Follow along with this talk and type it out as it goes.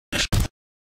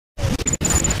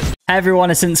Hey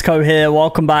everyone, it's Insko here.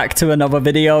 Welcome back to another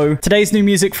video. Today's New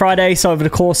Music Friday, so over the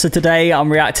course of today, I'm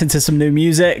reacting to some new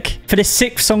music. For this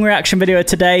 6th song reaction video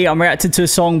today, I'm reacting to a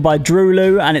song by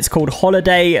Droeloe, and it's called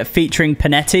Holiday featuring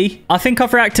Ponette. I think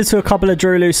I've reacted to a couple of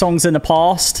Droeloe songs in the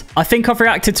past.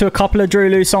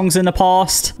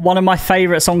 One of my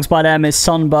favorite songs by them is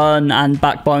Sunburn, and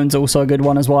Backbone's also a good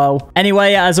one as well.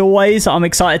 Anyway, as always, I'm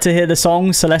excited to hear the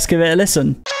song, so let's give it a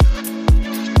listen.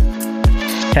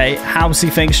 Okay,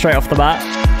 housey thing straight off the bat.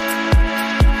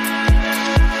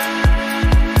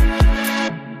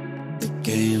 The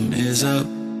game is up,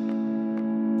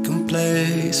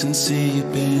 complacency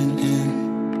been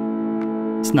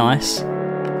in. It's nice.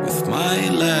 With my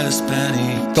last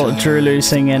penny, got Droeloe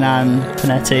singing and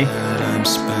Ponette.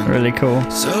 Really cool.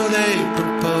 So they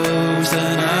proposed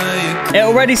and I it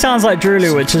already sounds like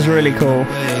Droeloe, which is really cool.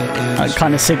 That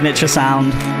kind of signature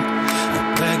sound.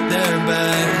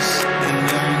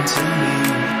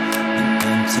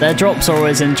 Their drops are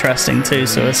always interesting too,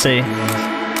 so we'll see. My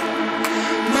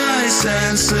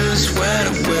senses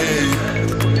went away,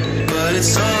 but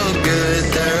it's all good,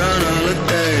 they're on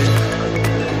holiday.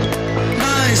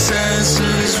 My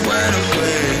senses went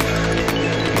away,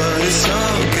 but it's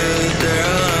all good, they're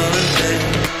on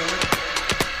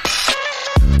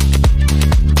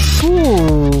holiday.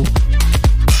 Ooh.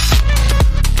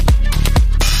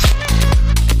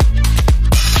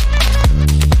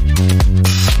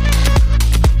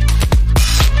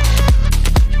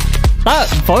 That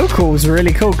vocal's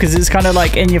really cool because it's kind of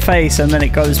like in your face and then it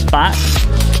goes back.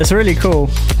 It's really cool.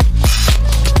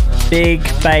 Big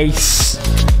bass.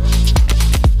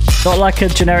 Not like a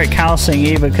generic house thing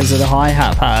either because of the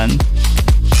hi-hat pattern.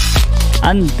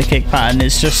 And the kick pattern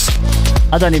is just...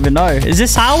 I don't even know. Is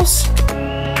this house?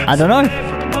 I don't know.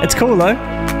 It's cool though.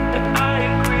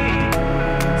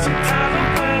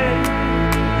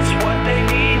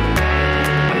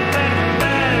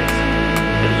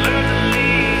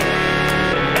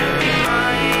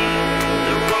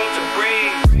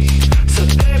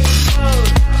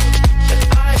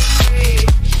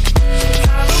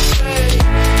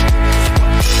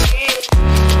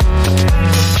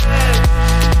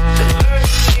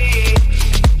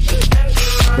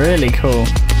 Really cool.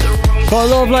 Got a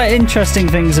lot of like interesting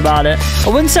things about it. I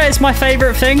wouldn't say it's my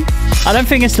favorite thing. I don't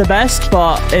think it's the best,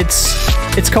 but it's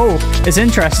cool. It's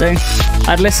interesting.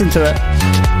 I'd listen to it.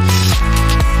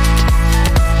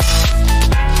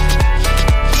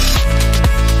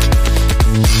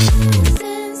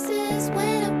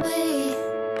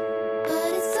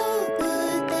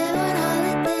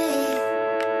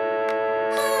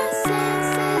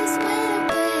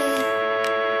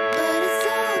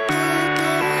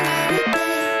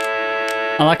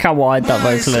 I like how wide that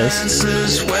vocal is.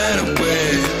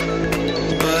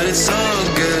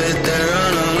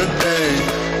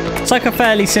 It's like a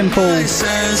fairly simple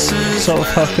sort of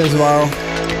hook as well.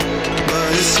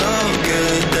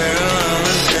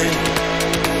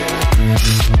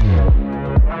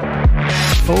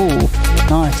 Oh,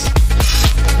 nice.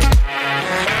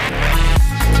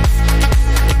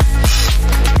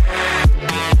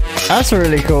 That's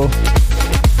really cool.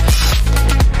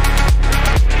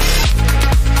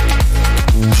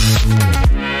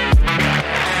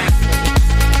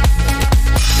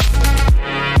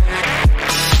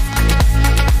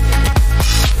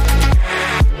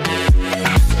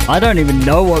 I don't even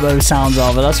know what those sounds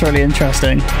are, but that's really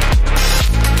interesting.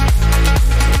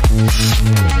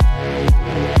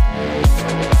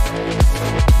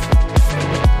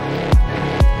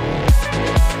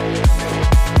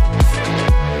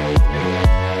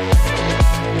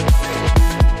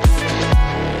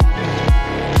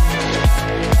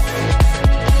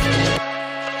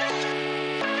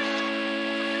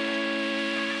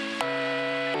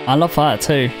 I love that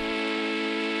too.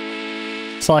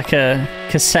 It's like a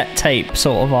cassette tape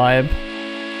sort of vibe.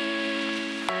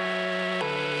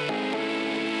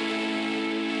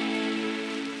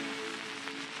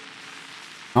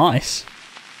 Nice.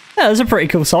 Yeah, that's a pretty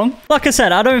cool song. Like I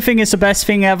said, I don't think it's the best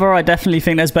thing ever. I definitely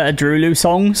think there's better Droeloe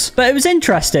songs. But it was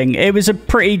interesting. It was a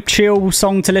pretty chill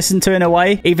song to listen to in a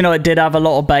way. Even though it did have a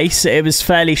lot of bass, it was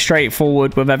fairly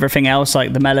straightforward with everything else,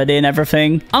 like the melody and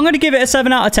everything. I'm going to give it a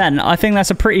 7 out of 10. I think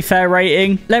that's a pretty fair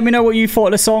rating. Let me know what you thought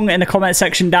of the song in the comment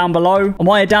section down below. And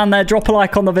while you're down there, drop a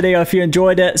like on the video if you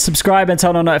enjoyed it. Subscribe and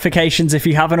turn on notifications if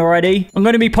you haven't already. I'm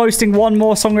going to be posting one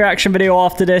more song reaction video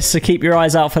after this, so keep your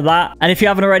eyes out for that. And if you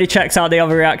haven't already checked out the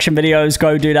other reaction videos,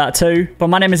 go do that too. But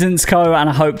my name is Insko, and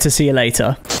I hope to see you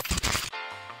later.